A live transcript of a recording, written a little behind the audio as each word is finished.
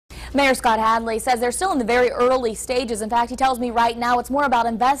Mayor Scott Hadley says they're still in the very early stages. In fact, he tells me right now it's more about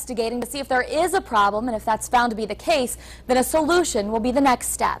investigating to see if there is a problem, and if that's found to be the case, then a solution will be the next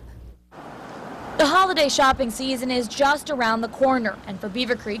step. The holiday shopping season is just around the corner, and for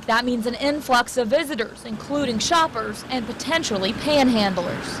Beavercreek, that means an influx of visitors, including shoppers and potentially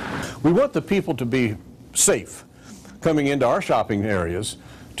panhandlers. We want the people to be safe coming into our shopping areas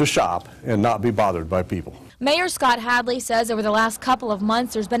to shop and not be bothered by people. Mayor Scott Hadley says over the last couple of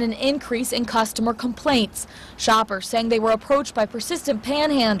months there's been an increase in customer complaints. Shoppers saying they were approached by persistent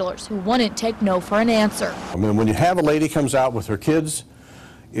panhandlers who wouldn't take no for an answer. I mean, when you have a lady comes out with her kids,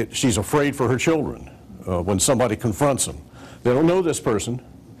 she's afraid for her children when somebody confronts them. They don't know this person,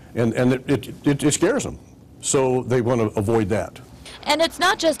 and it scares them. So they want to avoid that. And it's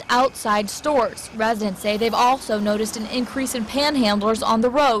not just outside stores. Residents say they've also noticed an increase in panhandlers on the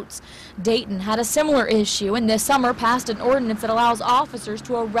roads. Dayton had a similar issue and this summer passed an ordinance that allows officers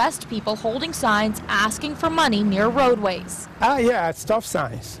to arrest people holding signs asking for money near roadways. Yeah, at stop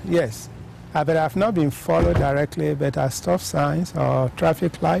signs, yes. But I've not been followed directly, but at stop signs or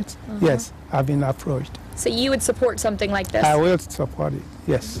traffic lights, yes, I've been approached. So you would support something like this? I will support it,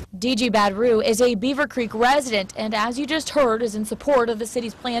 yes. DG Badru is a Beavercreek resident and, as you just heard, is in support of the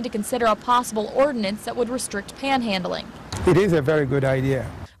city's plan to consider a possible ordinance that would restrict panhandling. It is a very good idea.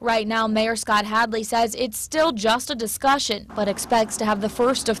 Right now, Mayor Scott Hadley says it's still just a discussion, but expects to have the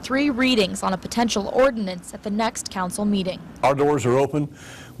first of 3 readings on a potential ordinance at the next council meeting. Our doors are open.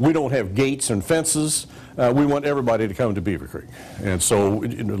 We don't have gates and fences. We want everybody to come to Beavercreek. And so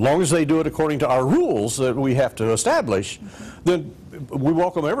as long as they do it according to our rules that we have to establish, then we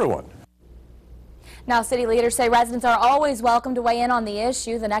welcome everyone. Now, city leaders say residents are always welcome to weigh in on the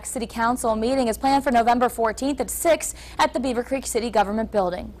issue. The next city council meeting is planned for November 14th at 6 at the Beavercreek City Government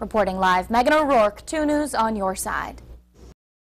Building. Reporting live, Megan O'Rourke, 2 News on your side.